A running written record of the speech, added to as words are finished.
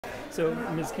So,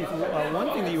 Ms. Keith, one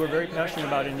thing that you were very passionate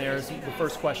about in there is the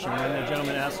first question. When the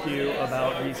gentleman asked you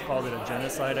about, he's called it a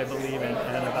genocide, I believe,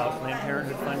 and about Planned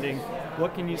Parenthood funding,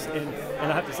 what can you,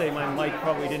 and I have to say my mic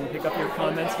probably didn't pick up your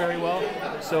comments very well,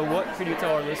 so what could you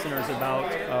tell our listeners about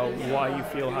why you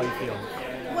feel how you feel?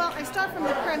 Well, I start from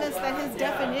the premise that his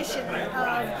definition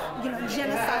of,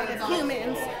 genocide of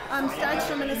humans starts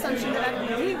from an assumption that I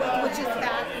don't agree with, which is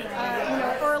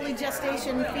that, early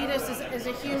gestation fetus is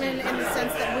a human in the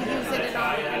sense that we use it in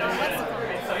our lexicon.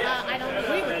 I don't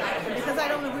agree with that. Because I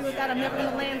don't agree with that, I'm never going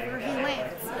to land where he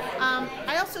lands.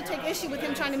 I also take issue with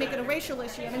him trying to make it a racial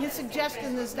issue. I mean, his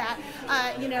suggestion is that,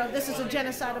 this is a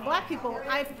genocide of black people.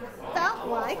 I felt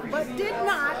like, but did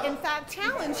not, in fact,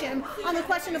 challenge him on the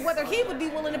question of whether he would be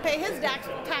willing to pay his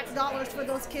tax dollars for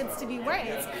those kids to be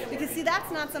raised. Because, see,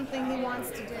 that's not something he wants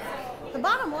to do. The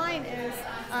bottom line is,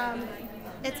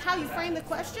 it's how you frame the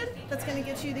question that's going to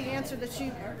get you the answer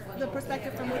the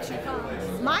perspective from which you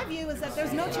come. My view is that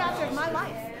there's no chapter of my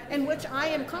life in which I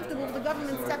am comfortable with the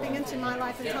government stepping into my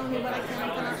life and telling me what I can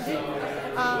and cannot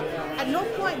do. At no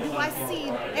point do I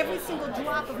cede every single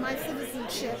drop of my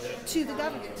citizenship to the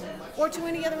government or to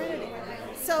any other entity.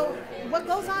 So what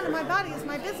goes on in my body is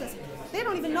my business. They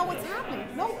don't even know what's happening.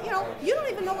 No, you don't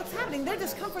even know what's happening. Their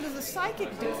discomfort is a psychic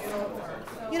discomfort,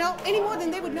 any more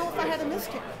than they would know if I had a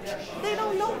miscarriage. They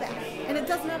don't know that, and it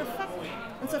does not affect them.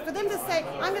 And so for them to say,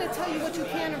 I'm going to tell you what you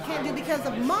can or can't do because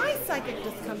of my psychic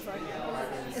discomfort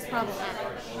is problematic.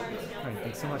 All right,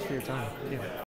 thanks so much for your time. Yeah.